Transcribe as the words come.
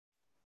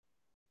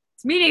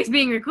This meeting's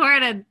being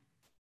recorded.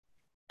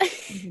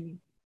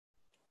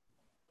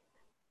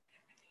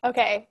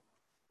 Okay.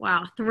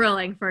 Wow,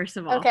 thrilling, first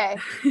of all. Okay.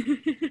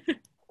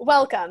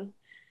 Welcome.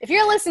 If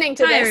you're listening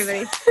to Hi, this...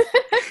 everybody.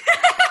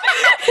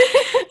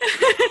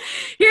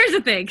 Here's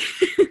the thing.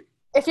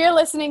 If you're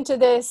listening to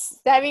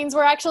this, that means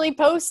we're actually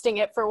posting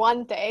it, for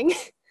one thing.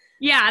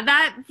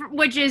 Yeah,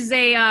 which is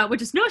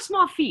no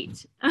small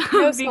feat.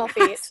 No small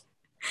feat.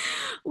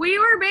 We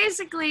were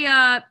basically,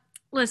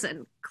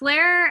 listen,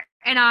 Claire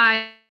and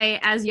I,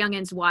 as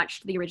youngins,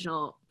 watched the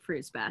original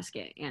Fruits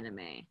Basket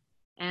anime.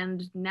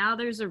 And now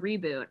there's a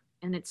reboot,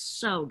 and it's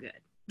so good.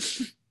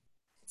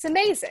 It's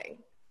amazing.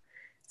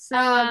 So,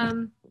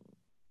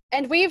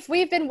 and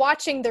we've been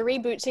watching the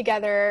reboot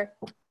together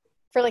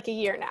for like a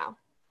year now.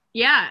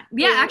 Yeah,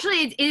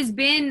 actually, it's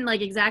been like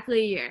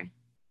exactly a year.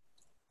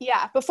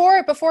 Yeah,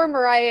 before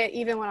Mariah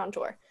even went on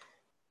tour.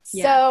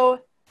 Yeah. So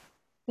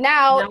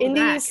now in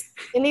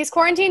these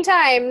quarantine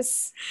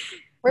times,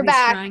 we're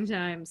back. Trying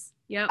times.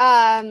 Yep.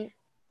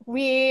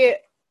 We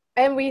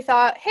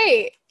thought,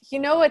 hey, you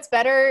know what's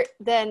better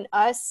than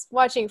us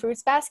watching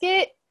Fruits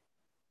Basket?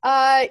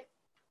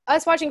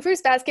 Us watching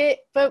Fruits Basket,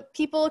 but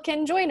people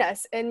can join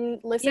us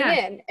and listen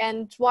in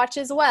and watch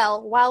as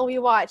well while we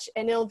watch,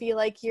 and it'll be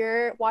like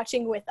you're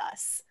watching with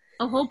us.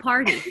 A whole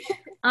party.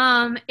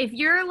 If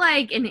you're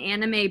like an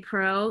anime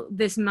pro,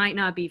 this might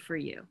not be for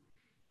you.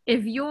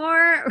 If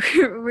you're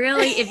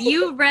if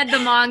you read the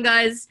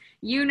mangas,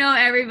 you know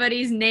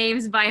everybody's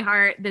names by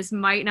heart, this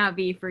might not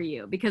be for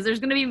you, because there's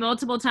going to be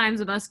multiple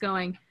times of us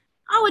going,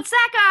 oh, it's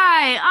that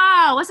guy.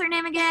 Oh, what's their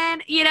name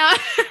again? You know?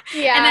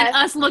 Yeah. And then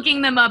us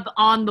looking them up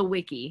on the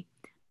wiki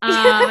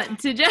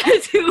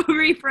to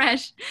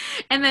refresh,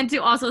 and then to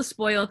also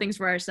spoil things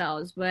for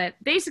ourselves. But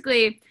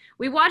basically,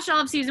 we watched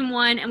all of season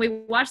 1, and we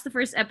watched the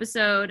first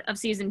episode of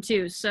season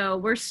 2. So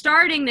we're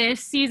starting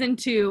this season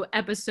 2,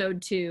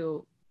 episode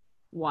 2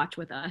 watch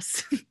with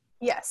us.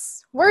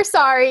 Yes. We're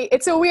sorry.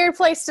 It's a weird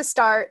place to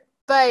start,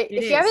 but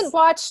if you haven't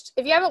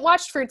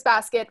watched Fruits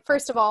Basket,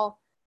 first of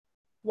all,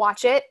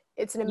 watch it.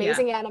 It's an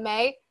amazing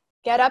anime.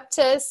 Get up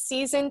to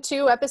season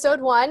 2, episode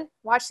 1.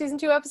 Watch season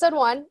 2, episode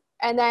 1,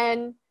 and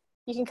then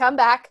you can come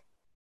back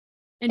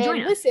and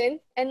listen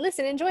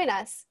and join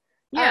us.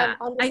 Yeah,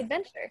 on this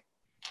adventure.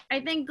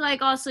 I think,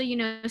 like, also, you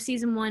know,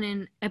 season 1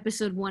 and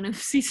episode 1 of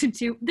season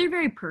 2, they're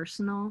very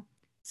personal.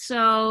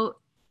 So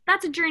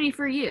that's a journey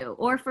for you,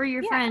 or for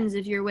your friends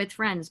if you're with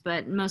friends.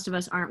 But most of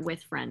us aren't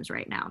with friends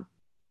right now.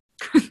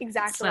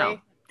 Exactly.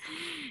 So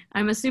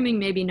I'm assuming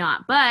maybe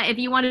not. But if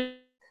you want to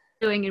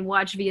doing and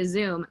watch via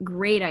Zoom,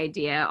 great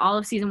idea. All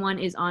of season 1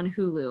 is on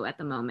Hulu at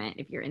the moment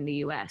if you're in the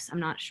US. I'm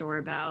not sure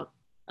about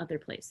other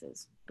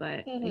places, but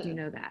I do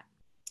know that.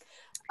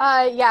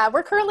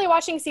 We're currently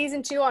watching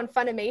season 2 on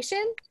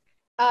Funimation.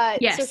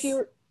 Yes. So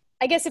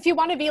if you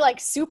want to be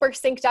like super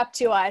synced up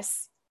to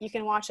us, you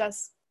can watch on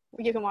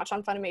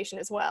Funimation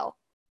as well.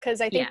 Because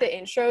I think the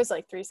intro is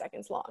like 3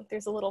 seconds long.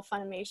 There's a little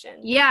Funimation.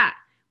 Yeah.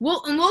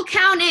 We'll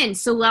count in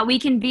so that we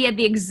can be at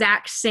the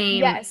exact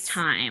same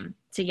time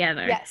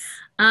together. Yes.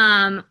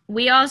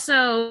 We're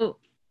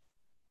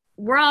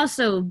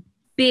also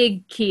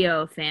big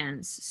Kyo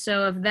fans.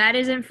 So if that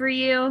isn't for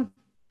you,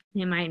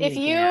 you might need if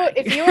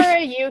you are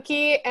a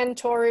Yuki and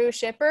Toru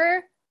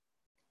shipper,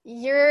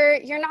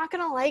 you're not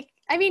gonna like.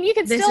 I mean, you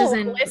can still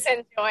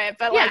listen to it,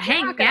 but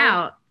hang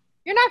out.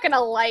 You're not gonna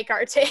like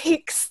our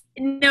takes.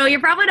 No, you're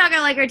probably not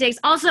gonna like our takes.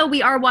 Also,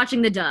 we are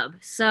watching the dub,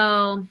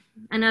 so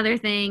another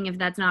thing, if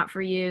that's not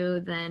for you,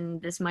 then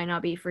this might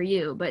not be for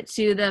you. But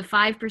to the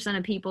 5%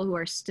 of people who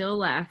are still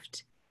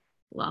left,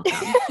 welcome.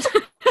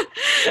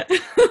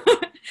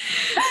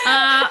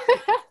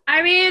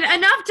 I mean,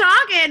 enough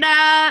talking.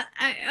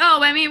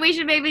 We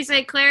should maybe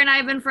say Claire and I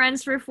have been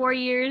friends for 4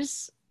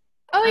 years.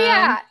 Oh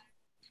yeah.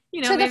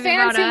 You know, to the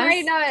fans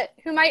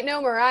who might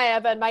know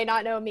Mariah but might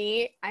not know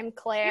me, I'm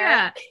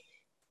Claire.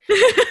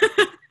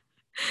 Yeah.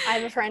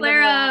 I'm a friend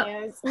Claire, of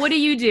Mariah's. What do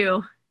you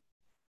do?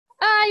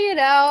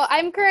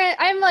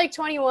 I'm like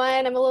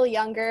 21. I'm a little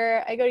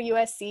younger. I go to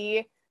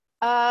USC.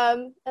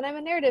 And I'm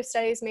a narrative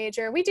studies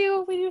major. We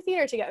do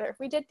theater together.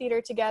 We did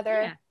theater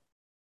together. Yeah.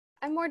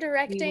 I'm more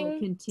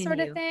directing sort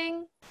of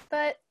thing,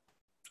 but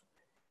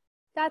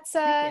that's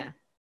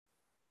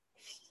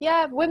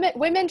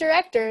women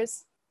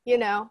directors, you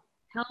know.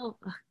 Hell,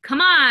 come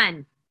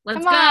on.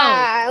 Let's go.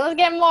 Let's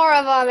get more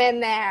of them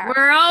in there.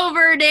 We're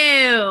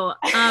overdue.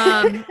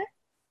 And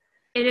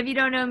if you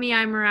don't know me,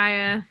 I'm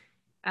Mariah.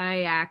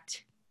 I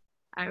act.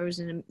 I was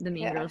in the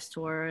Mean Girls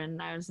tour,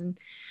 and I was in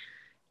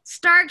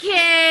Star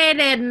Kid,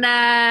 and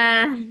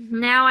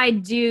now I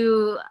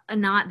do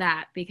not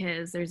that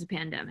because there's a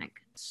pandemic.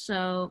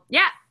 So,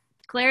 yeah,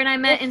 Claire and I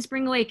met in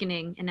Spring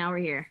Awakening, and now we're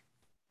here.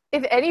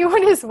 If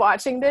anyone is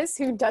watching this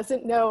who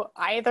doesn't know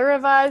either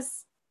of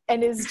us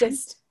and is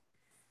just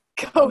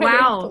going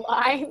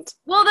blind.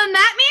 Well, then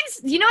that means,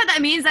 you know what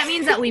that means? That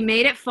means that we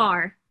made it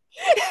far.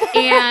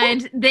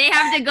 And they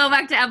have to go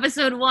back to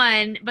episode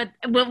 1, but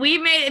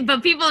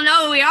people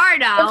know who we are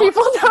now.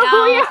 People know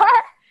who we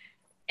are.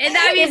 And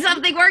that means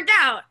something worked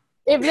out.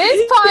 If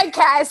this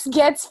podcast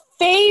gets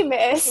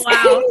famous,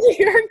 wow, and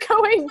you're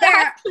going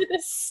back to the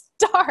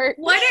start.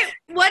 What if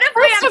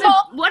first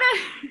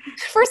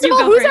of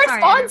all, who's our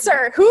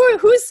sponsor?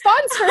 Who's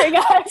sponsoring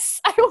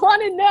us? I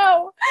want to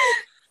know.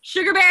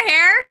 Sugar Bear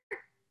Hair?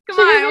 Come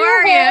on,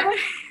 where are you?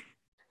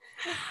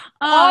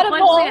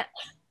 Audible.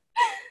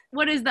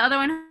 What is the other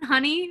one?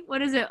 Honey?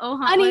 What is it? Oh,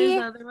 Honey. What is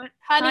the other one?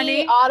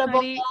 Honey,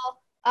 Audible,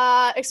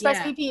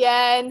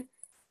 ExpressVPN.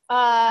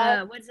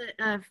 What's it?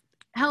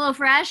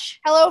 HelloFresh.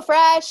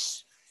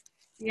 HelloFresh.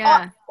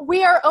 Yeah.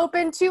 We are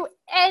open to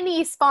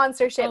any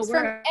sponsorships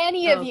from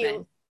any of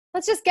you.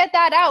 Let's just get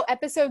that out.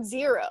 Episode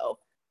 0.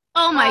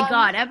 Oh my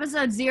God.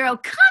 Episode 0.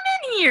 Come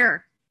in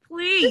here,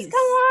 please. Just come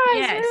on.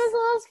 Yes. Give us a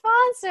little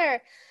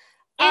sponsor.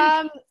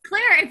 And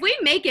Claire, if we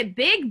make it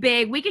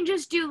big, we can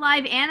just do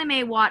live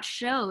anime watch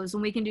shows,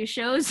 and we can do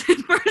shows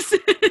in person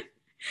and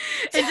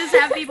just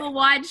have people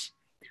watch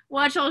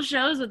whole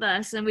shows with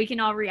us, and we can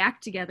all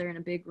react together in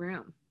a big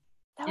room.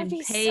 That would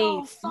be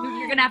so fun.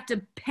 You're gonna have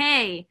to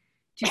pay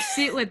to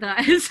sit with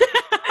us.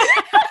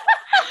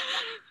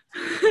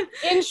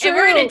 In true, and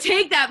we're gonna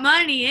take that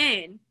money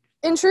in.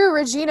 In true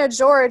Regina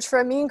George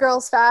from Mean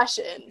Girls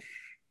fashion,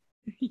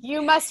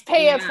 you must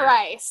pay a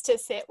price to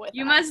sit with us.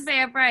 You must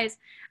pay a price.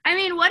 I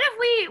mean, what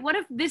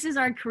if this is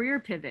our career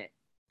pivot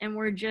and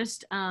we're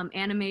just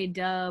anime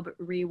dub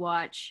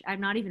rewatch? I'm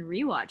not even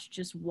rewatch,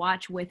 just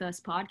watch with us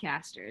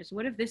podcasters.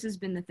 What if this has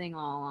been the thing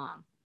all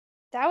along?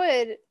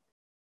 It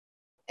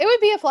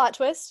would be a plot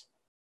twist,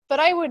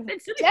 but I would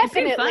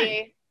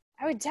definitely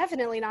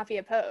not be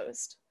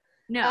opposed.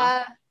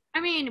 No. I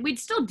mean, we'd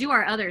still do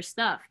our other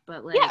stuff,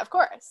 but like, yeah, of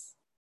course.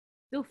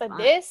 But fun.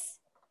 this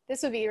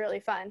would be really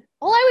fun.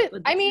 Well,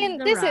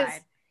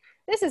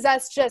 this is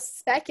us just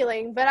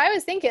speculating, but I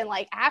was thinking,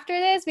 like, after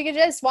this, we could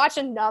just watch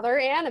another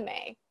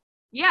anime.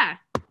 Yeah.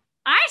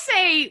 I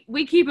say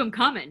we keep them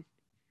coming.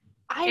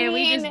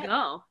 We just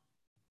go.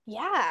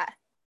 Yeah.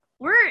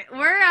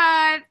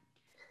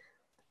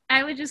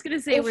 I was just going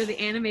to say we're the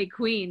anime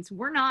queens.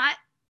 We're not.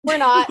 We're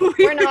not.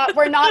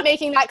 We're not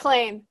making that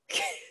claim.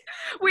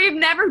 We've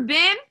never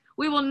been.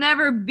 We will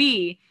never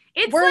be.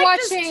 We're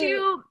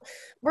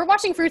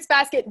watching Fruits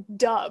Basket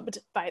dubbed,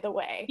 by the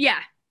way. Yeah.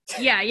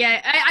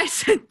 I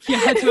said,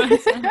 yeah, that's what I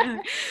said.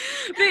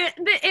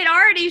 but it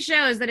already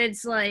shows that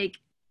it's like,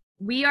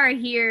 we are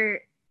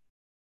here.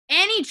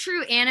 Any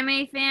true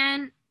anime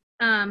fan,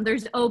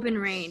 there's open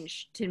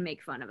range to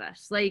make fun of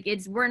us. Like,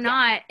 we're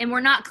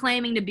not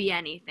claiming to be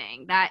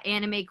anything. That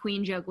anime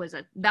queen joke was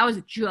a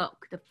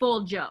joke, the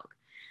full joke.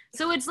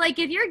 So it's like,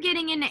 if you're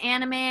getting into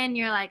anime and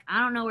you're like, I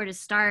don't know where to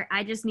start,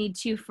 I just need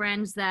 2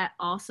 friends that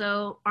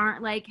also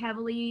aren't like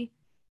heavily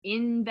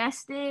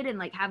invested and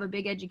like have a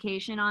big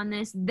education on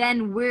this,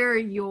 then we're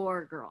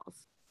your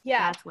girls.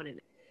 Yeah, that's what it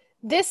is.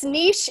 This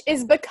niche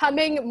is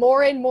becoming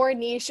more and more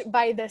niche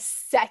by the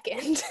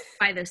second.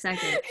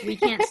 We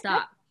can't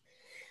stop.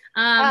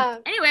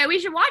 Anyway, we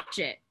should watch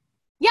it.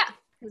 Yeah,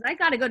 because I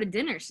gotta go to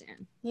dinner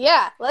soon.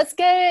 Yeah, let's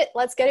get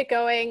it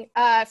going.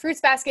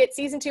 Fruits Basket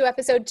season 2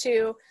 episode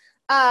 2.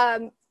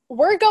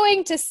 We're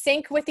going to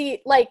sync with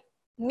me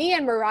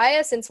and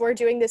Mariah, since we're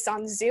doing this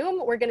on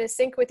Zoom, we're going to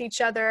sync with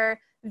each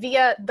other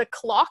via the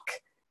clock.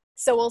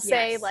 So we'll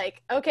say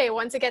okay,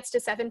 once it gets to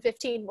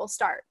 7:15, we'll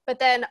start. But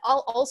then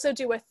I'll also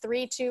do a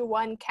 3, 2,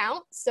 1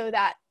 count so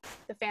that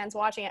the fans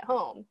watching at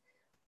home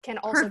can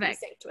also be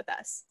synced with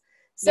us.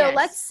 So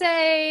let's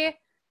say,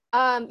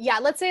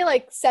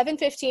 like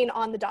 7:15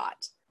 on the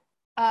dot.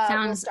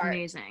 Sounds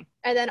amazing.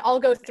 And then I'll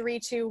go 3,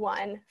 2,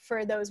 1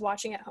 for those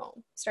watching at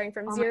home, starting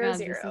from 0,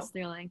 0. This is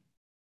thrilling.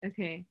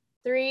 Okay.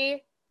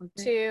 3,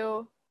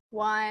 2,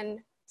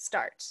 1,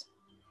 start.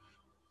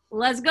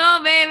 Let's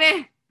go,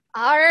 baby.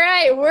 All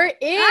right, we're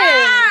in.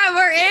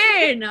 We're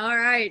in. All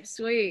right,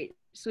 sweet.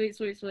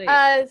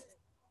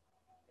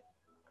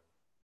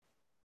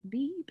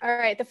 Beep. All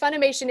right, the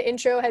Funimation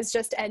intro has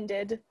just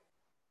ended.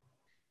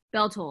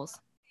 Bell tolls.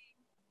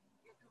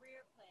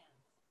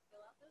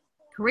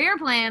 Career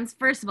plans,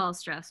 first of all,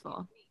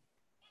 stressful.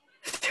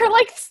 They're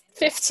like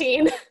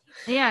 15.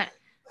 Yeah.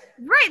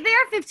 Right, they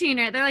are 15,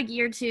 right? They're like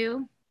year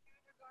 2.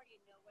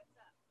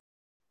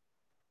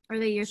 Or are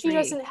they year 3?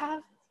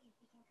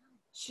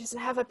 She doesn't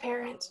have a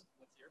parent.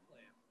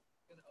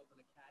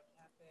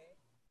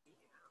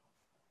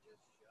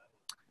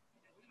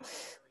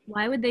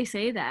 Why would they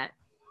say that?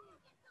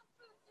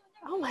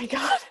 Oh my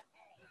God.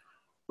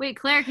 Wait,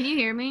 Claire, can you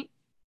hear me?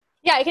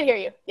 Yeah, I can hear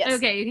you. Yes.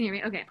 Okay, you can hear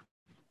me. Okay.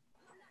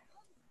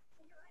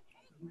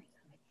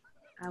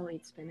 I'll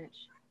eat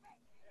spinach.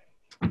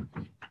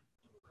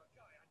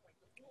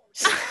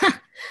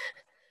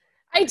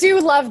 I do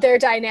love their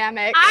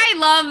dynamic. I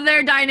love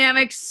their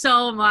dynamic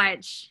so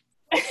much.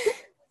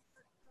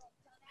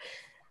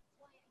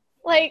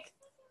 They're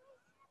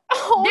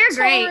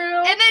great.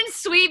 And then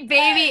sweet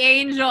baby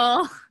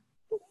Angel.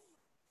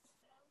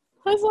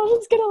 Let's all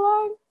just get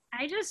along.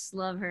 I just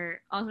love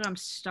her. Also, I'm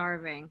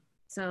starving.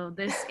 So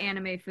this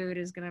anime food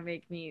is going to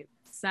make me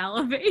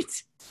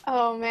salivate.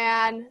 Oh,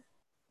 man.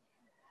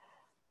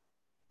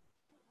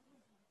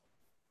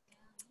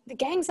 The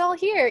gang's all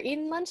here,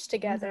 eating lunch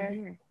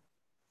together.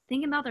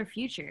 thinking about their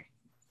future.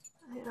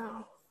 I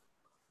know.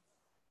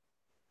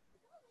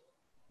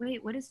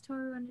 Wait, what does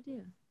Toru want to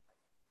do?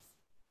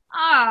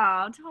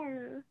 Oh,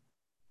 Toru.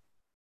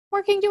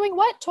 Working doing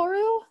what,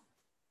 Toru?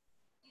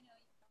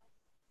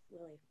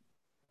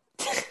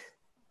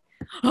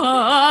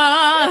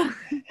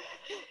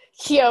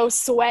 Kyo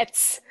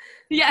sweats.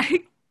 Yeah.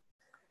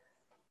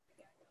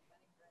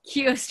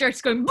 Kyo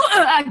starts going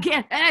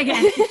again and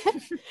again.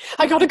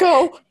 I gotta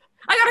go.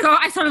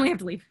 I suddenly have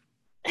to leave.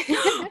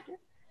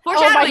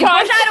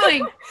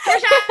 Foreshadowing.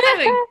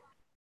 Foreshadowing.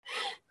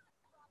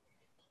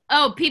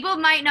 Oh, people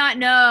might not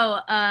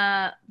know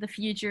the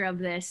future of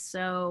this,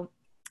 so.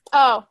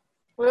 Oh,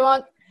 we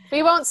won't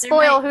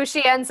spoil who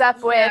she ends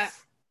up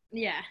with.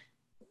 Yeah.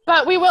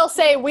 But we will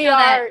say we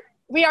are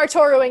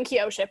Toru and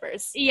Kyo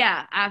shippers.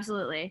 Yeah,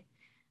 absolutely.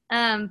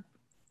 And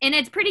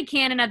it's pretty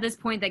canon at this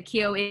point that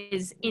Kyo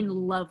is in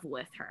love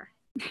with her.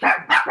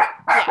 Yeah.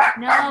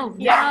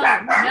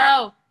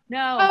 No.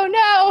 Oh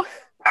no.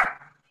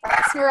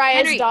 It's Mariah's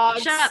Henry,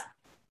 dogs. Shut up.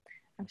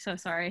 I'm so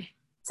sorry.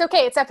 It's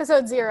okay. It's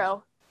episode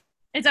 0.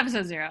 It's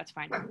episode 0. It's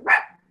fine.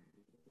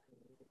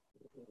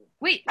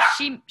 Wait,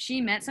 she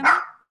met someone?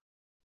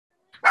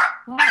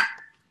 What?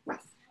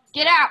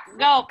 Get out.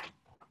 Go.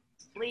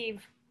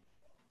 Leave.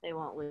 They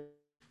won't leave.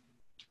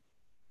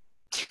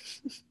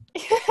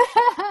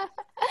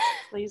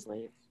 Please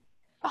leave.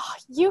 Oh,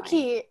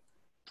 Yuki.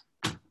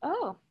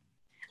 Oh.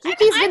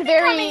 Yuki's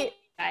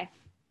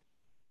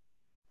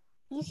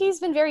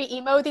been very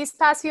emo these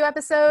past few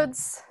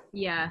episodes.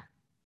 Yeah.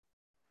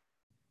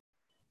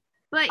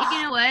 But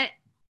you know what?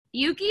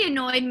 Yuki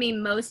annoyed me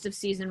most of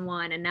season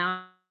 1, and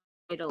now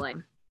I'm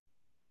idling.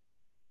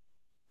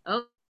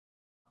 Oh.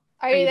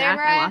 Are you there, back?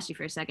 Mariah? I lost you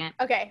for a second.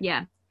 Okay.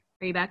 Yeah.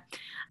 Are you back?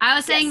 I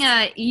was saying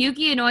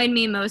Yuki annoyed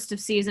me most of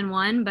season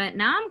 1, but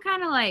now I'm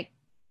kind of like,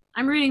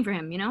 I'm rooting for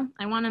him, you know?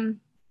 I want him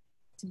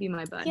to be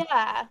my bud.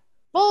 Yeah.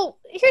 Well,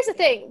 here's the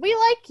thing. We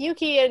like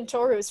Yuki and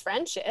Toru's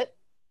friendship.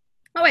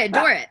 Oh, I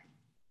adore it.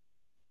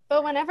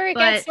 But whenever it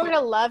gets sort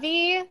of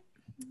lovey,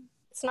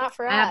 it's not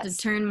for us. I have to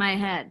turn my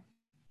head.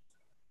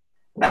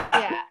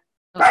 Yeah.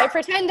 I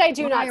pretend I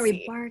do not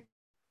see.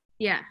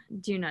 Yeah,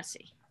 do not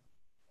see.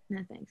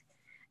 No thanks.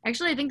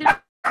 Actually, I think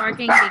they're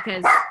barking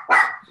because...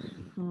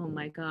 Oh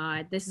my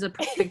god, this is a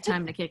perfect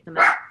time to kick them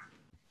out.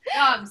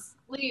 Dogs,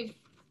 leave.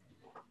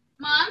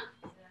 Mom,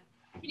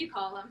 can you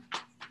call them?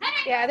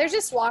 Yeah, they're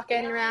just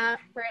walking around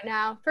right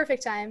now.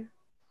 Perfect time.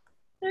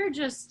 They're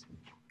just...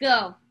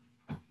 Go.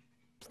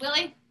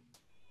 Willie,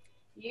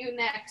 you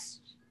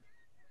next.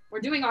 We're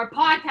doing our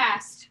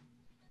podcast.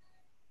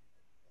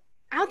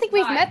 I don't think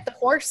we've met the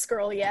horse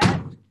girl yet.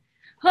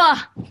 Huh.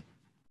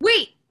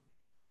 Wait.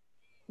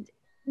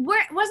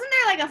 Wasn't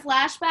there like a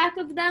flashback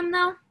of them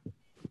though?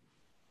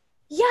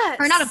 Yes.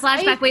 Or not a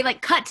flashback, wait,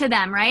 like cut to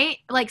them, right?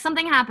 Like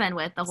something happened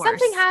with the horse.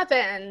 Something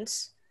happened.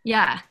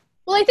 Yeah.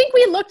 Well, I think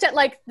we looked at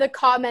like the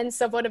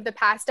comments of one of the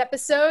past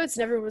episodes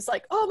and everyone was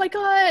like, oh my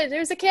god,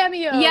 there's a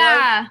cameo.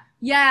 Yeah.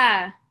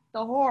 Yeah.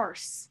 The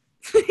horse.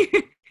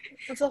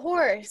 Of the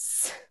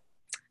horse.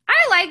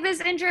 I like this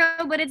intro,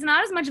 but it's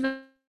not as much of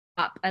a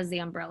bop as the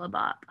Umbrella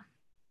Bop.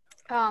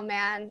 Oh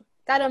man,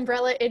 that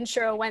Umbrella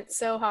intro went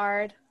so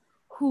hard.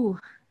 Whew.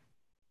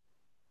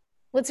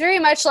 Well, it's very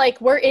much like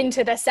we're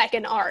into the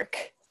second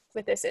arc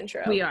with this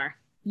intro. We are.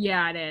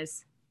 Yeah, it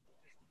is.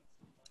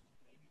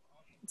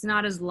 It's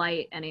not as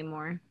light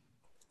anymore.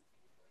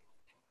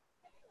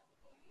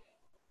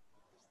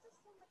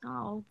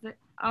 Oh,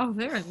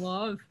 they're in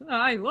love.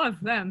 I love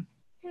them.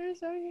 He's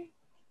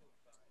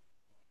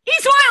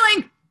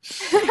smiling!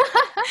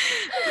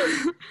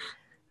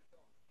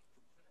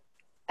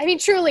 I mean,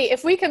 truly,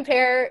 if we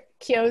compare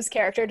Kyo's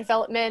character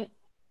development,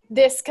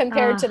 this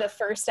compared to the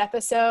first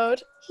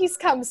episode, he's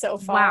come so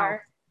far. Wow.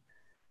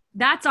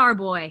 That's our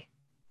boy.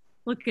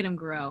 Look at him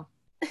grow.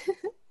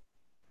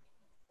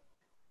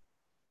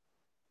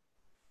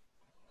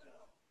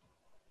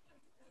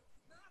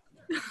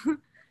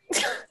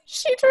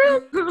 She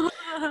tripped.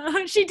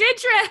 She did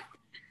trip.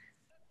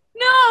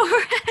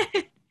 No.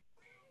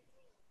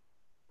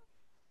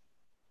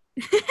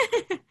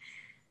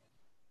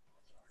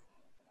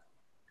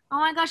 Oh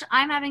my gosh,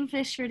 I'm having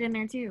fish for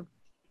dinner too.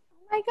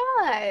 Oh my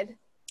god.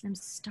 I'm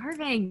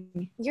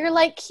starving. You're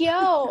like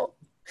Kyo.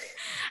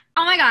 Oh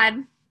my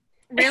god.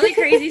 Really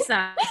crazy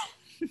stuff.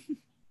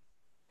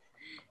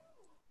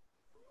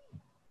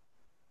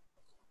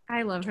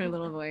 I love her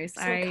little voice.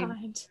 So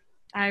kind.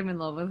 I'm in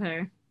love with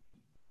her.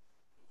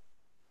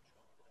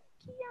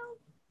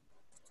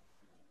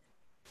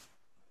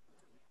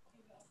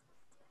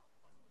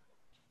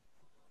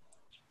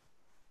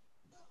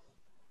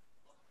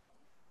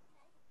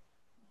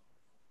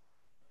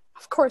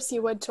 Of course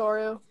you would,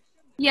 Toru.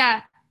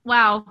 Yeah.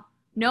 Wow.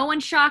 No one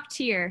shocked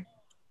here.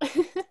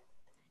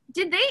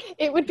 Did they?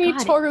 It would be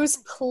Toru's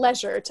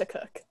pleasure to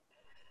cook.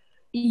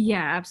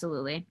 Yeah,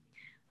 absolutely.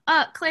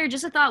 Claire,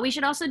 just a thought. We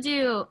should also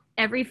do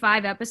every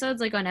 5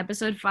 episodes. Like on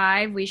episode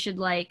 5, we should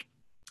like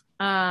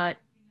have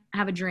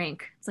a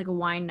drink. It's like a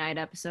wine night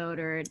episode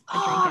or a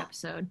drink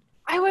episode.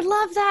 I would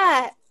love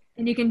that.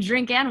 And you can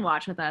drink and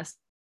watch with us.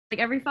 Like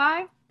every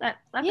 5. That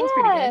feels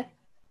pretty good.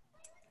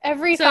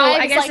 Every so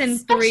 5 I guess like in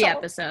special. 3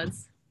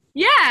 episodes.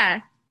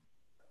 Yeah.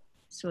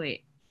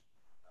 Sweet.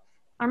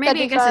 Or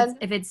maybe I guess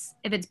if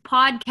it's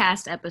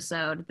podcast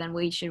episode, then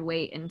we should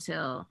wait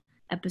until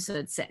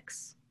episode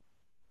 6.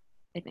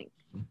 I think.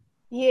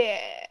 Yeah.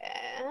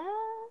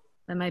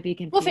 That might be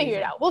confusing.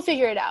 We'll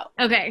figure it out.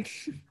 Okay.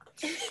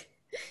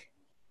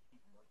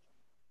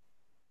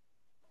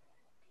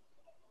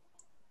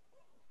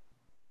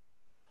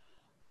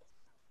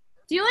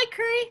 Do you like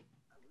curry?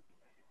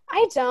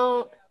 I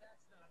don't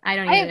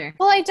either.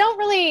 Well, I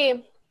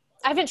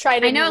haven't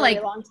tried it in a really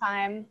long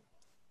time.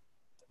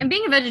 And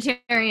being a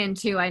vegetarian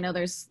too, I know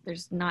there's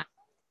not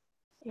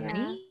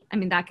many. I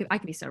mean, I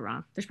could be so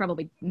wrong. There's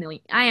probably a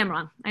million. I am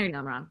wrong. I already know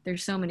I'm wrong.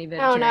 There's so many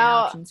vegetarian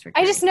options for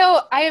curry. I just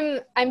know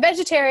I'm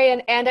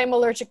vegetarian and I'm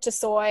allergic to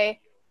soy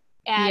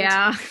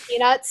and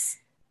peanuts,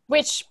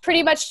 which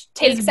pretty much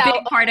takes out a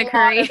big part of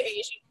curry. Of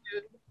Asian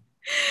food.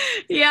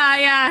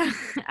 Yeah,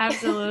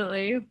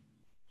 absolutely.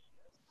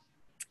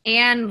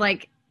 And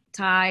like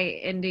Thai,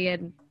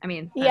 Indian. I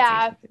mean, that's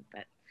Asian food,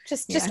 but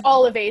just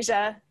all of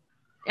Asia.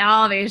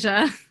 All of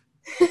Asia.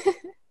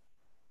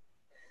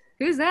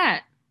 Who's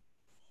that?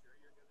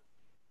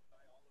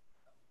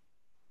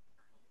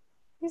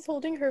 He's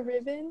holding her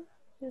ribbon.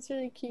 It's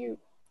really cute.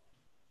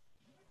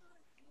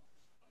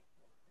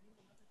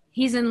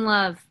 He's in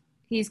love.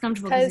 He's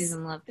comfortable because he's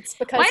in love. It's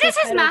because why does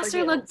his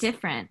master look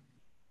different?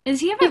 Does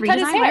he have a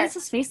redesign? Why does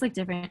his face look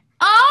different?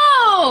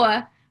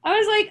 Oh! I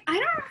was like, I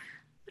don't know.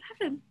 What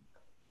happened?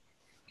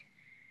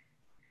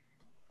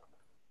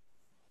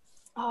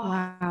 Oh.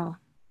 Wow.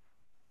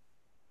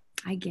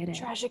 I get it.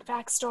 Tragic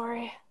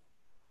backstory.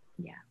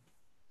 Yeah.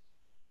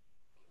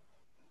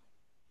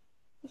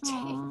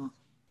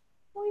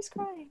 Oh, he's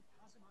crying.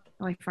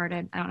 Oh, I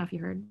farted. I don't know if you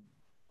heard.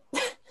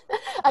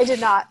 I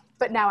did not,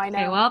 but now I know.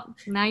 Okay, well,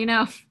 now you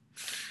know.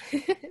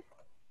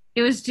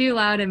 It was too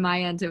loud in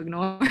my end to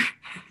ignore.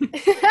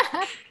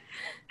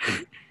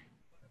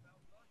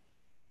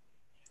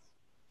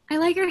 I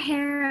like her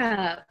hair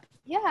up.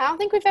 Yeah, I don't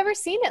think we've ever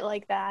seen it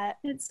like that.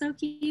 It's so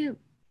cute.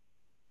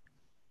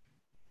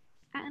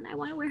 And I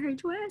want to wear her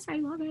dress. I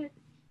love it. I know.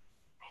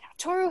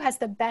 Toru has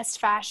the best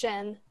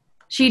fashion.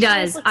 She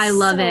does. I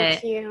love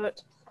it.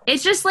 Cute.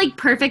 It's just like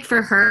perfect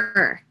for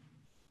her.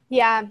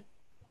 Yeah.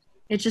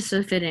 It's just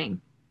so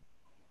fitting.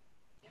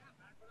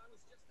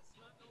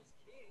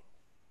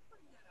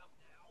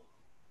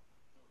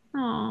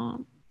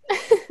 Aww.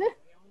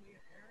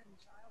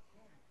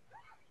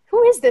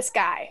 Who is this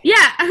guy?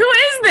 Yeah, who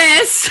is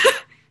this?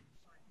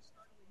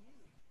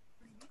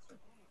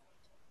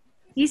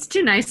 He's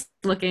too nice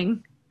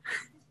looking.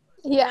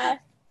 Yeah.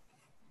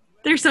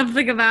 There's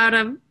something about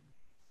him.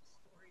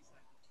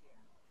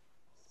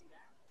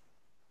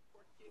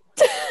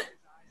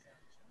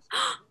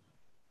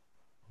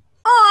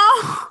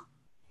 Oh,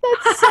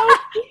 that's so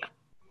cute.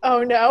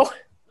 Oh no.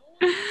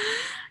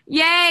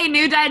 Yay,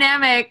 new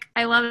dynamic.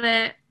 I love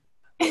it.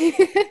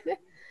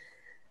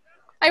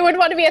 I would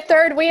want to be a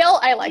third wheel.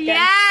 I like him.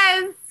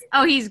 Yes.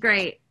 Oh, he's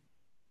great.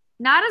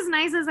 Not as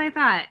nice as I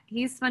thought.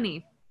 He's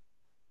funny.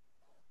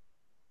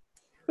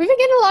 We've been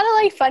getting a lot of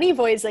like funny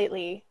boys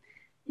lately.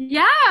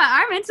 Yeah,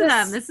 I'm into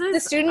them. This is the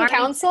student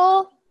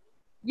council.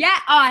 Yeah.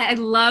 Oh, I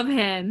love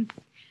him.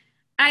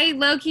 I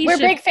low-key We're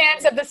big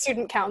fans of the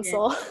student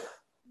council.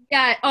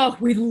 Yeah. Oh,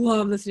 we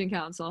love the student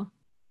council.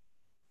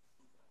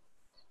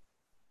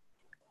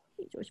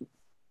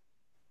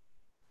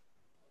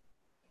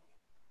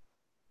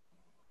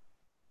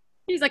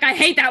 He's like, I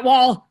hate that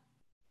wall.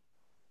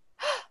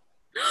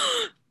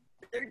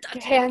 They're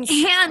touching.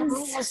 Hands.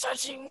 Almost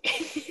touching.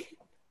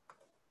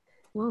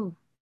 Whoa.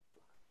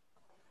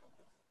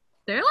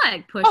 They're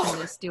like pushing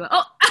this duo.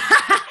 Oh.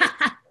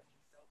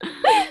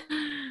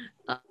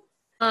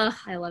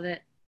 I love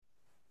it.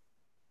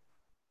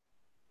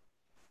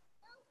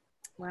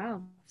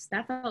 Wow.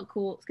 That felt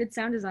cool. It's good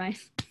sound design.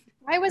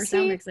 Why was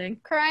he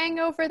crying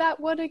over that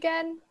wood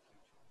again?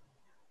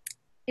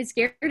 It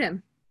scared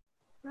him.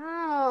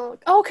 Oh,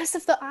 because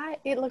of the eye.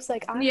 It looks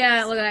like eyes.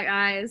 Yeah, it looked like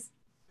eyes.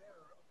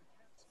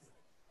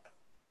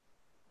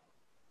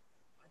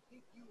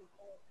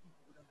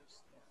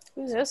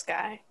 Who's this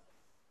guy?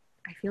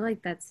 I feel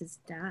like that's his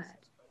dad.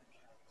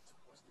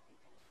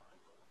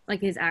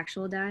 Like his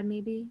actual dad,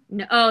 maybe?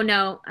 No. Oh,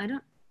 no. I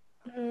don't.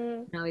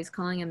 No, he's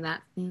calling him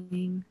that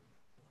thing.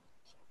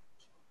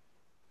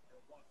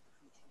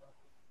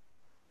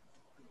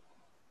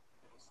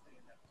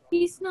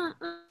 He's not.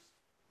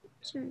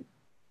 Sure.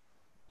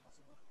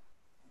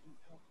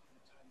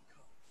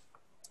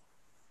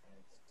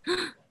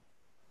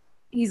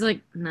 He's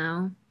like,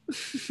 no.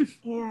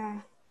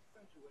 Yeah.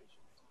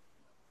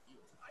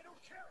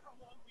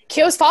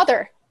 Kyo's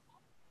father.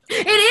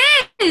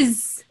 It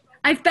is!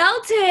 I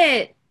felt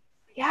it.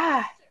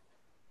 Yeah.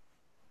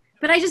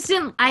 But I just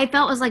didn't. I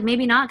felt it was like,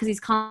 maybe not because he's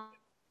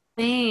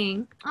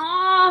calling.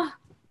 Oh.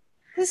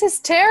 This is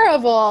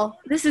terrible.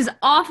 This is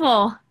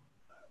awful.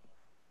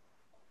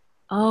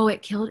 Oh, he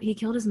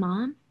killed his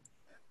mom?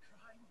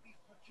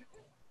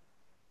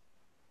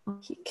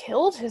 He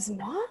killed his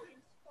mom?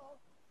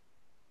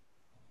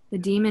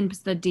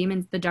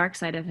 The dark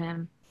side of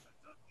him.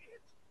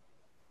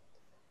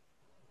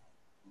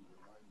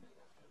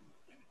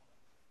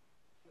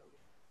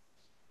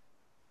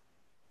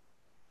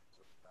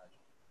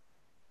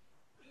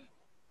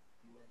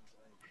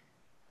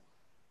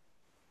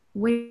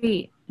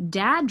 Wait,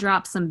 Dad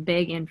dropped some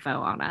big info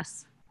on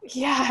us.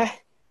 Yeah.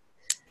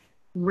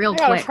 Real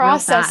quick, real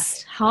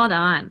fast. Hold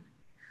on.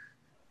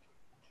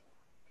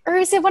 Or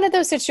is it one of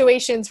those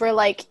situations where,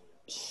 like,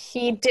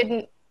 he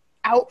didn't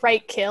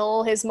outright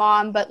kill his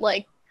mom, but,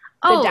 like,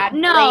 the dad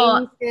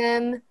blames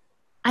him?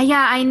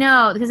 Yeah, I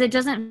know, because it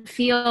doesn't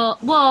feel...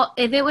 Well,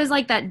 if it was,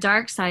 like, that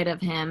dark side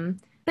of him,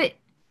 but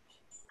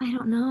I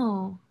don't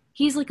know.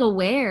 He's, like,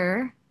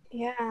 aware.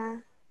 Yeah.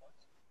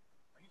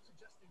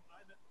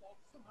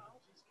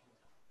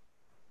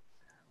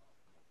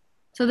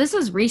 So this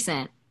was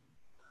recent.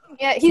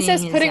 Yeah, he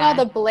says putting all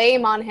the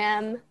blame on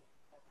him.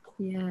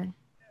 Yeah.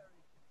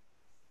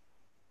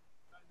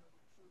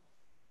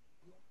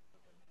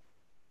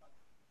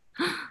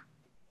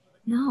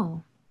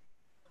 No.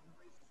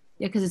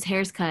 Yeah, because his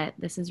hair's cut.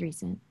 This is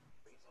recent.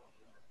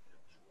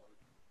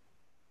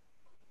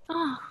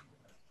 Oh.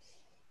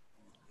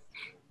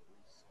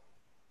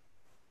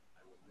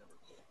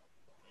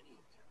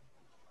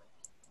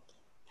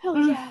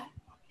 Oh, yeah.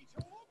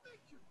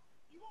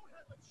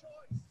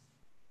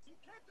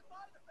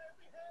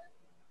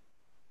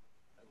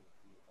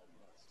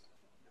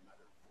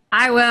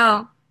 I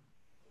will.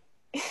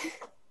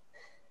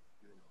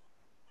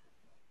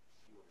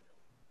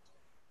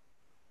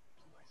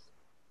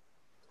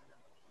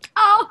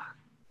 Oh.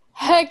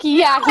 Heck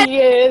yeah, he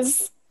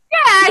is.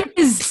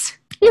 Yes.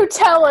 You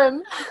tell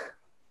him.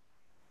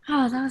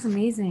 Oh, that was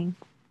amazing.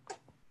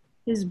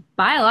 His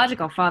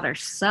biological father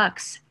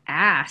sucks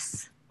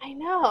ass. I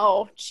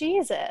know.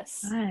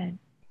 Jesus. God.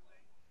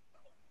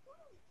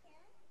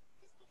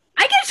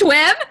 I can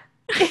swim.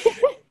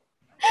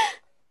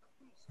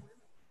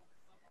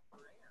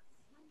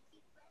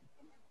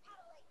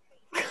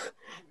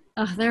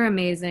 Oh, they're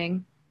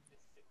amazing.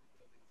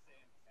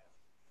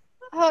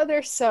 Oh,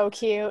 they're so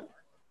cute.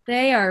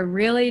 They are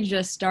really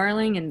just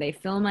darling, and they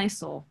fill my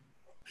soul.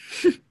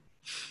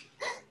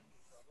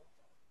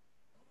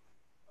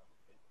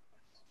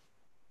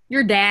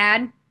 Your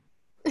dad.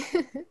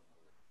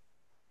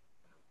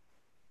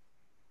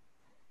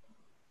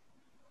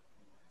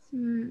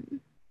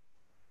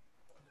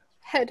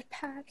 Head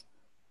pat.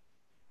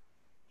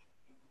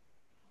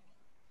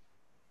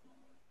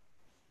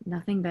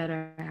 Nothing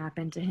better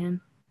happened to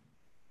him.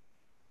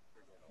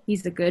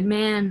 He's a good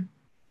man.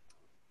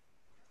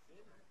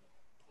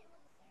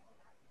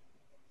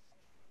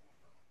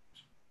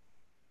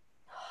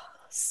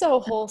 So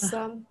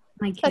wholesome.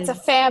 My kids. That's a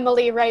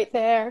family right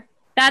there.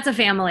 That's a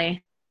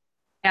family.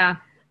 Yeah.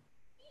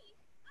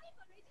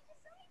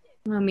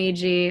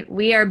 Momiji.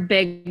 We are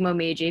big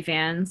Momiji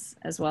fans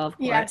as well, of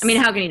course. Yes. I mean,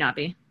 how can you not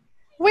be?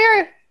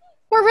 We're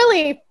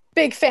really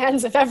big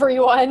fans of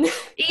everyone.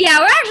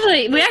 Yeah,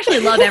 we actually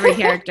love every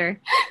character.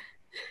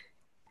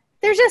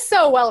 They're just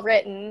so well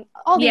written,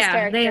 all these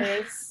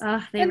characters. They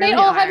and really they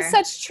all are. have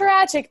such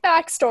tragic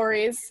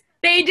backstories.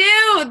 They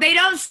do. They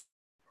don't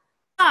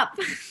stop.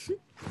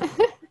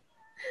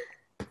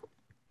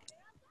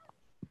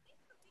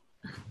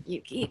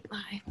 Yuki.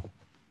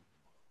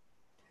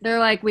 They're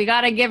like, we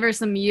got to give her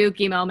some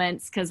Yuki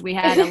moments because we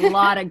had a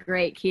lot of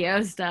great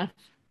Kyo stuff.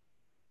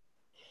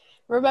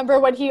 Remember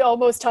when he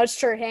almost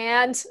touched her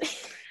hand?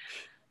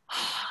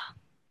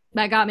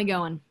 That got me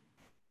going.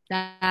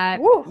 That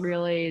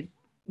really,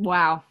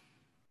 wow.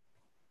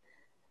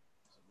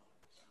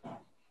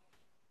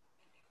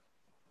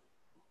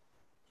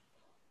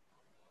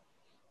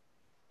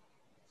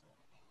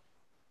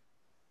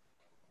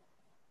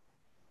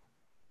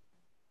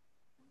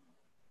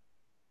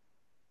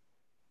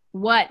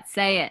 What?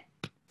 Say it.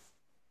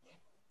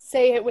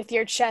 Say it with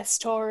your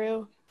chest,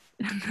 Toru.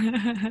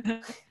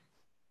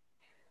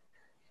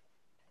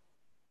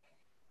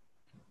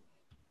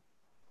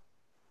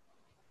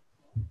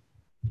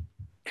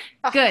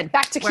 Good.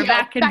 Back to Kyo. We're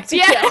back to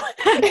Kyo.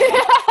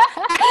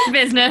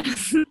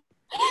 Business.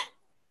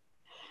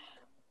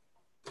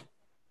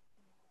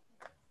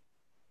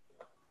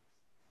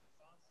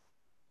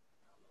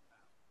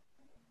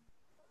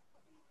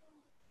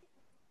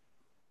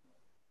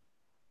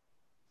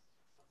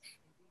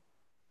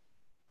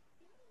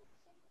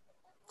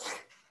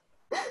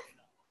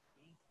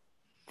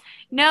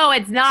 No,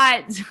 it's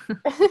not.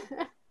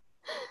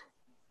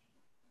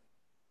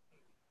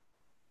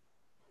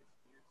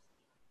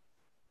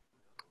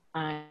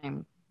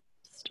 I'm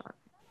starving.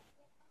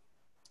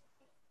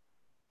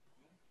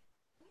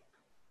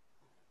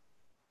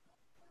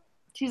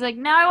 She's like,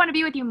 now I want to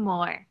be with you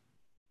more.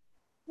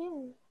 Yeah.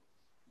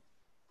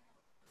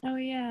 Oh,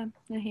 yeah,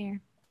 the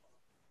hair.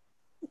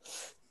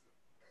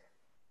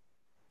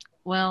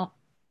 Well,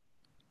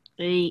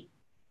 I feel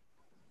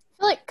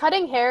like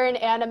cutting hair in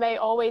anime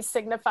always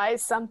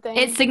signifies something.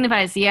 It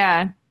signifies,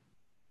 yeah.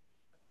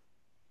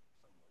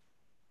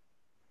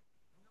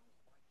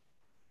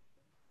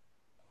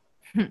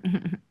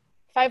 If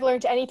I've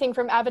learned anything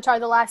from Avatar: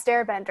 The Last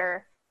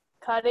Airbender,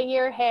 cutting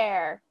your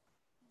hair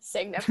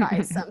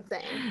signifies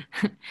something.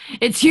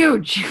 It's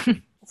huge.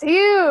 It's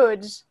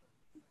huge.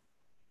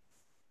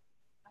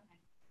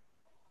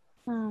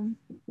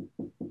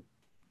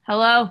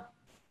 Hello?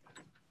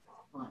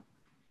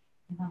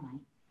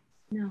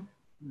 No,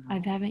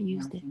 I haven't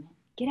used it.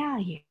 Get out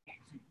of here.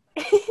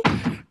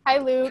 Hi,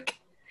 Luke.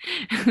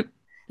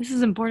 This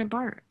is an important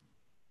part.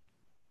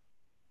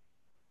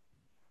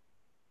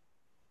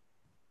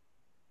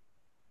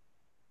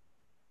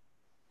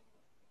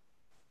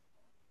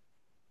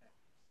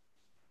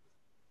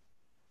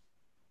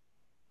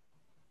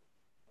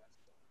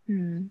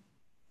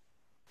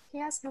 He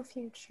has no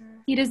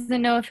future. He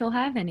doesn't know if he'll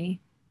have any.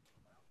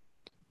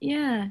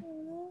 Yeah.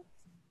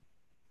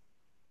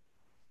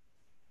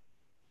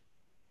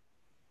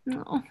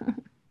 No.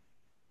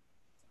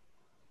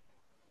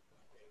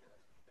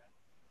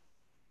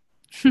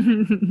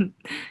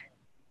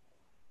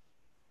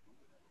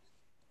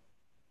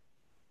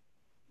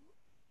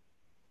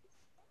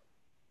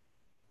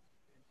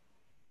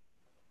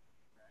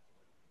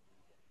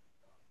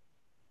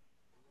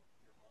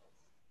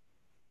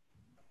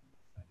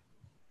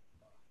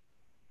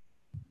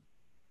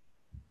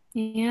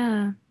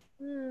 Yeah.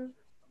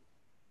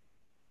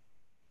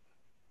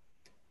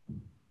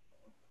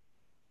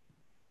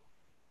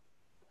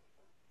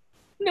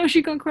 No,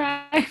 she gonna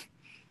cry.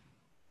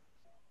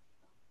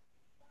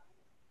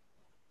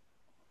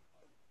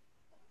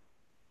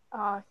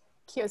 Oh,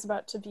 Kyo's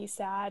about to be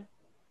sad.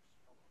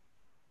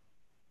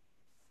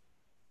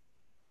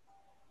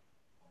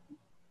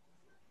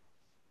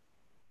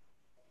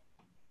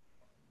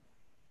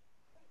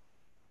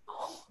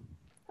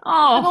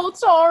 Oh. Little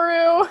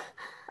Toru.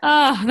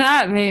 Oh,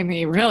 that made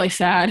me really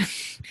sad.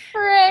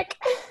 Frick.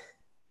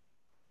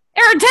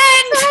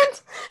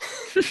 Irritant!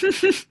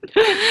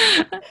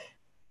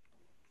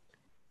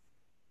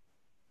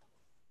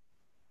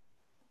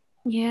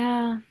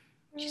 Yeah.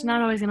 She's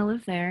not always gonna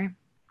live there.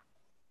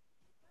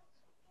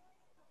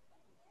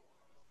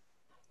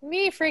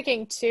 Me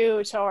freaking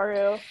too,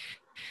 Toru.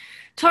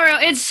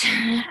 Toru,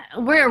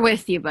 we're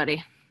with you,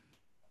 buddy.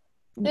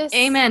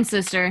 Amen,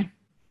 sister.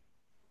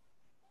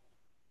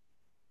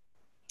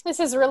 This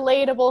is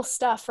relatable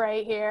stuff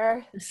right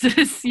here.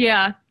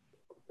 Yeah.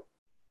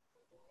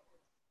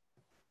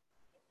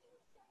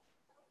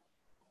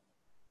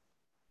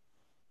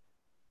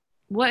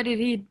 What did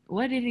you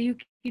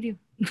do?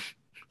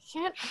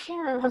 I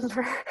can't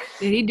remember.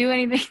 Did he do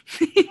anything?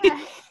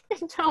 I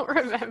don't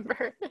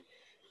remember.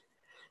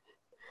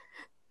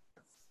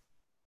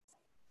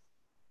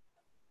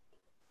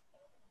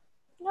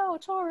 No,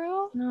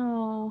 Toru.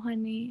 No,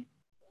 honey.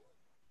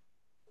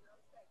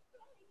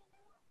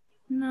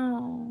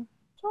 No.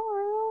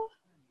 Toru.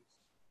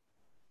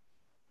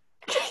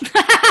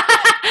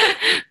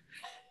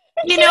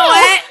 You know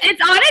what?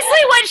 It's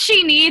honestly what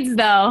she needs,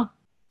 though.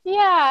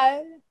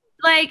 Yeah.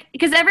 Like,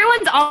 because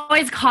everyone's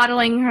always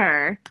coddling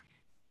her.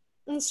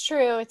 It's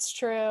true. It's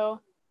true.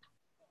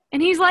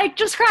 And he's like,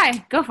 just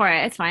cry. Go for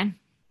it. It's fine.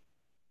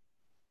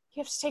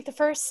 You have to take the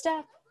first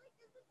step.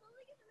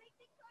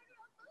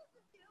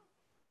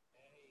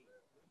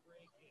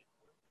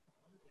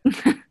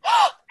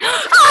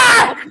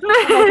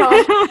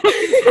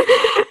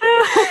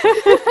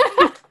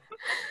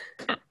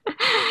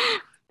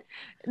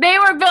 They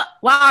were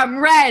wow, I'm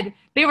red.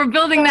 They were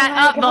building that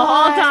up the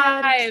whole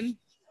time.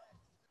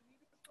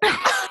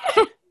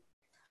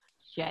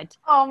 Shit.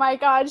 Oh my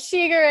god,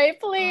 Shigure,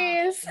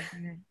 please.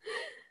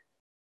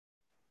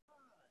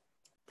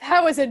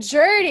 That was a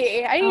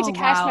journey. I need to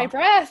catch my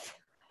breath.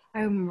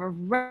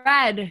 I'm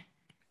red.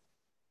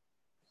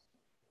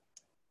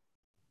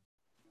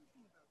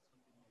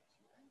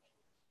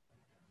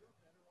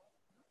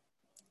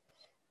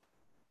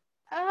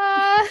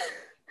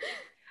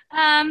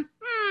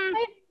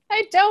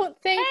 I don't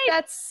think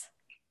that's...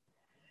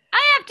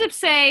 I have to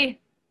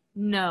say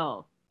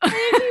no.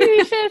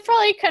 You should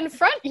probably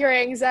confront your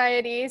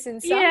anxieties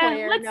in some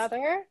way or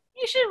another.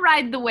 You should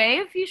ride the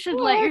wave. You should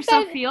let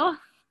yourself feel.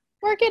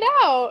 Work it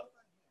out.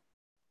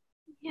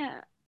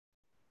 Yeah.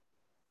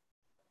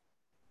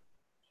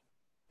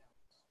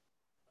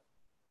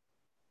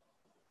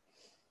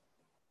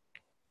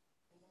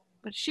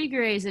 But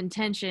Shigure's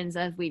intentions,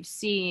 as we've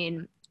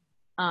seen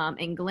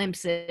in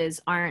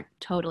glimpses, aren't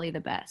totally the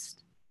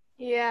best.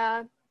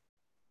 Yeah.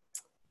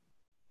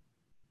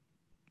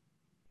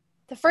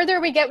 The further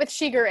we get with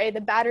Shigure,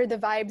 the badder the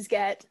vibes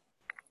get.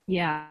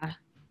 Yeah.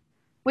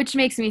 Which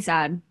makes me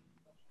sad.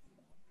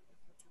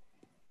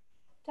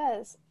 It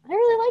does. I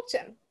really liked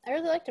him. I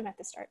really liked him at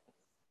the start.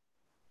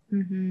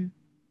 Mm-hmm.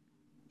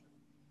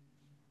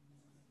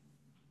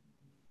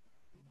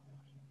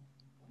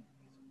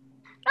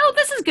 Oh,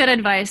 this is good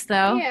advice,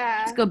 though.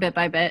 Yeah. Just go bit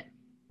by bit.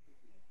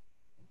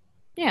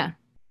 Yeah.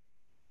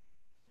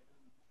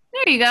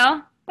 There you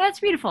go. That's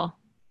beautiful.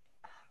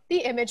 The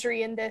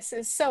imagery in this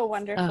is so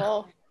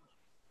wonderful.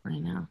 I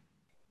know.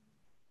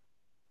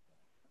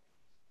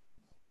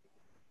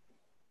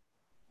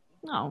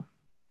 Oh.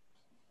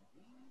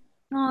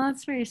 Oh,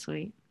 that's very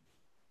sweet.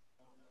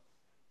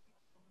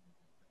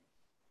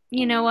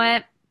 You know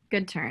what?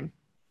 Good turn.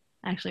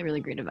 Actually,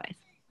 really great advice.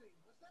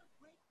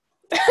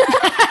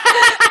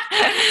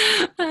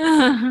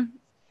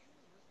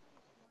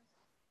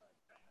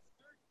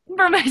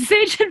 For my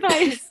sage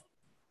advice.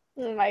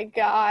 Oh my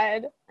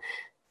god.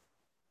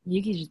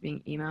 Yuki's just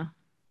being emo.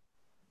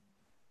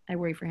 I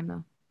worry for him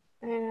though.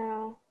 I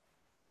know.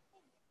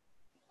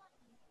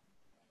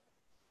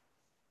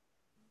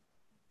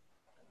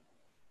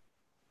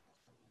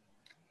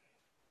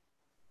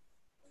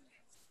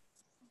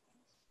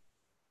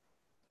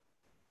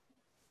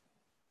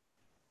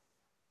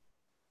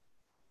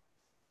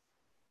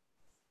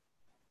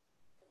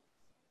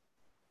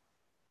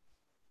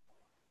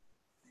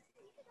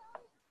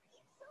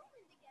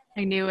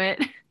 I knew it.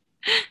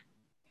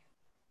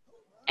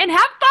 And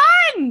have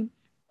fun!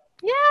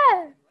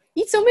 Yeah.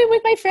 Eat something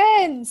with my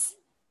friends.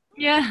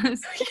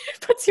 Yes. It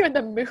puts you in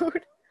the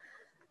mood.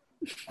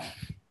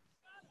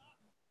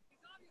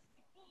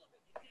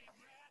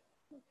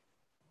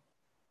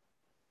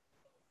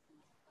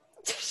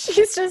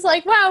 She's just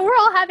like, wow, we're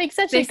all having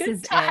such a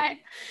good time.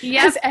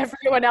 Because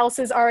everyone else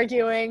is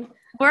arguing.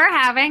 We're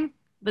having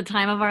the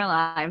time of our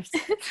lives.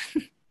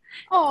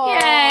 Oh,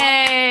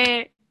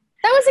 yay!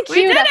 That was a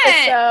cute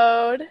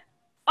episode.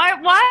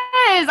 It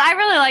was. I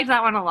really liked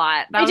that one a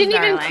lot. I didn't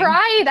even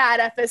cry that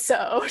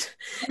episode.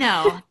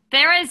 No.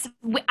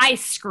 I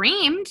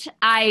screamed.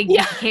 I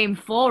became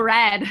full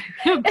red.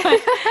 But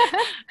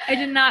I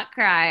did not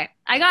cry.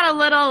 I got a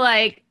little,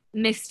 like,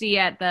 misty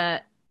at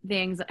her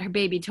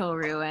baby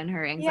Toru and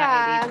her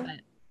anxiety.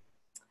 But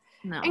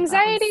no.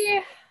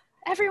 Anxiety,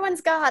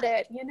 everyone's got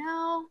it, you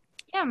know?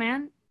 Yeah,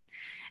 man.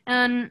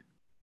 And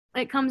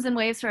it comes in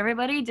waves for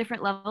everybody,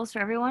 different levels for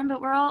everyone, but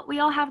we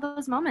all have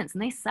those moments,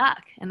 and they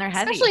suck, and they're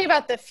heavy. Especially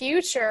about the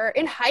future.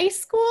 In high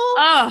school?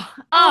 Oh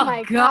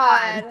my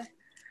God.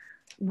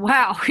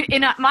 Wow.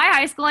 In my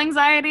high school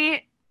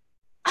anxiety,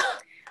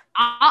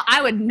 I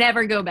would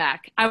never go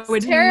back. I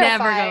would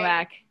never go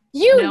back.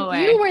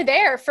 You were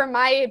there for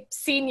my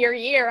senior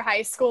year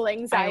high school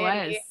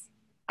anxiety.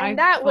 And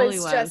that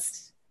was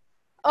just,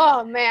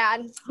 oh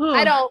man.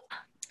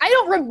 I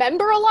don't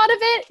remember a lot of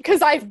it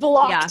because I've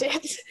blocked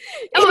it.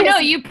 Oh no,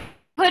 you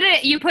put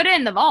it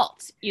in the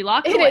vault. You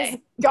locked it away. It is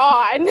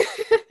gone.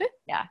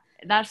 Yeah,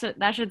 that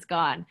shit's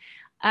gone.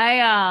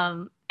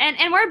 And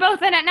we're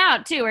both in it now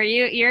too. Where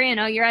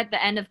you're at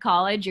the end of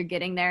college. You're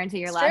getting there into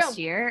your last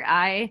year.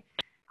 I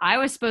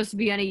was supposed to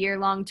be on a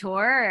year-long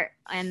tour,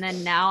 and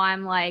then now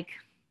I'm like,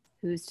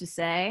 who's to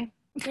say?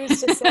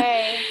 Who's to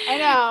say? I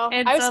know.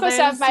 And I was supposed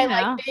to have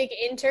my big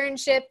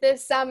internship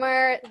this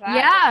summer.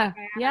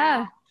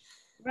 Yeah.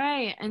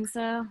 Right. And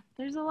so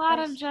there's a lot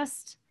of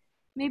just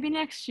maybe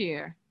next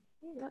year.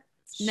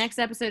 Next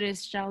episode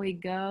is Shall We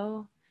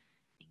Go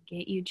and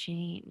Get You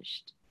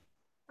Changed?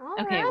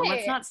 Okay, well,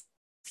 let's not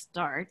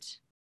start.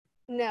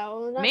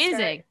 No, not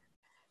amazing. Start.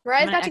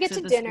 Mariah's got to get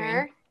to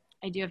dinner.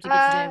 I do have to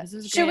get to dinner. This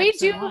is great.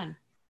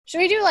 Should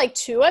we do like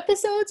 2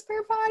 episodes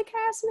per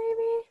podcast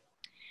maybe?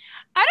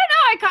 I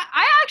don't know.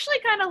 I actually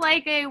kind of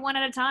like a one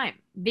at a time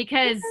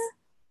because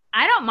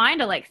I don't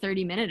mind a like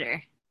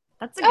 30-minute.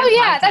 That's a good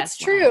that's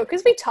true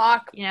because we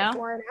talk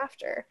before and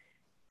after.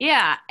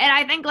 Yeah, and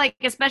I think like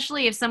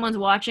especially if someone's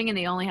watching and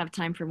they only have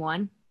time for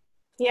one,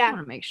 I want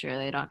to make sure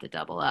they don't have to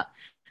double up.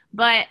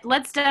 But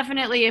let's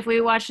definitely, if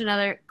we watch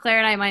another, Claire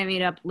and I might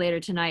meet up later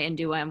tonight and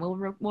do one.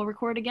 We'll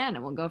record again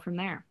and we'll go from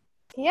there.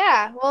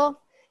 Yeah,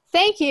 well,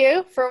 thank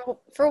you for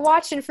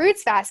watching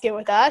Fruits Basket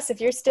with us.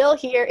 If you're still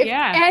here, if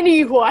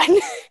anyone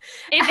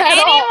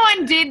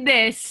did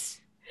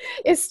this,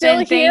 is still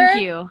then here,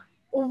 thank you.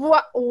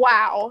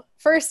 Wow.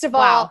 First of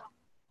all,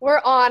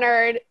 we're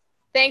honored.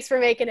 Thanks for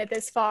making it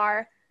this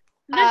far.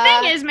 The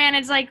thing is, man,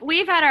 it's like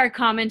we've had our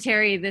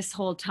commentary this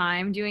whole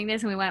time doing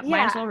this, and we might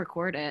as well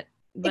record it.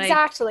 Like,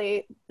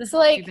 exactly. This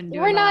like we've been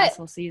doing the last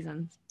whole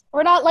season.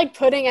 We're not like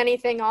putting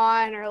anything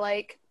on or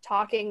like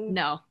talking.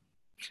 No.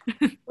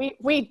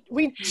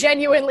 we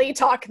genuinely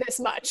talk this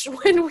much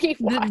when we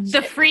watch the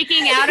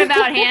freaking out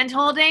about hand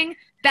holding.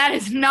 That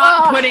is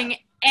not putting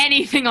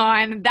anything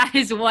on. That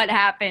is what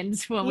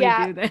happens when we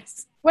do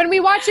this. When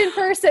we watch in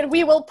person,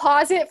 we will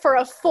pause it for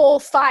a full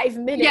 5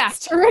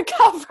 minutes to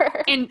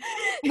recover. And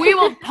we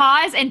will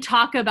pause and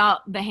talk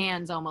about the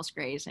hands almost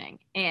grazing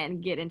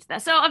and get into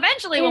that. So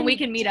eventually when we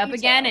can meet up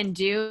again and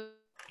do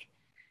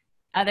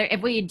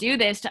if we do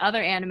this to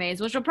other animes,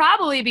 which will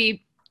probably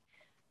be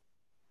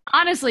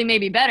honestly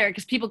maybe better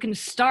because people can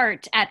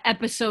start at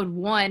episode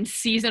 1,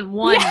 season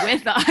 1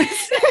 with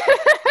us.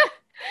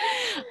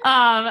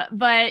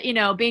 But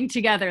being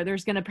together,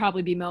 there's going to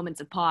probably be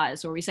moments of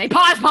pause where we say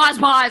pause,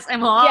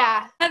 and we'll all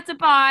have to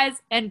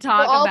pause and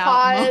talk we'll all about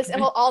pause moments.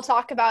 And we'll all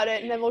talk about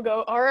it, and then we'll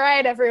go, all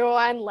right,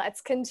 everyone,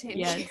 let's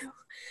continue. Yes.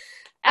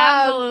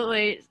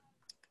 Absolutely.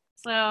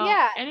 So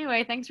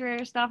anyway, thanks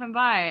for stopping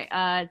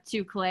by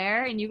to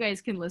Claire, and you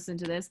guys can listen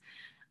to this.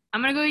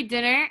 I'm going to go eat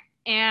dinner,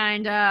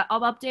 and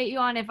I'll update you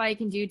on if I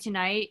can do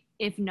tonight.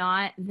 If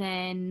not,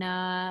 then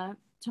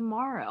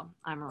tomorrow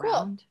I'm around.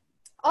 Cool.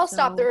 I'll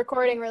stop the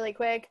recording really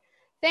quick.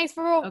 Thanks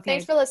for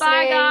listening.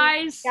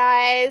 Bye,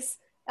 guys.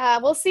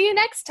 We'll see you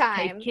next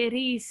time. Take it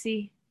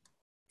easy.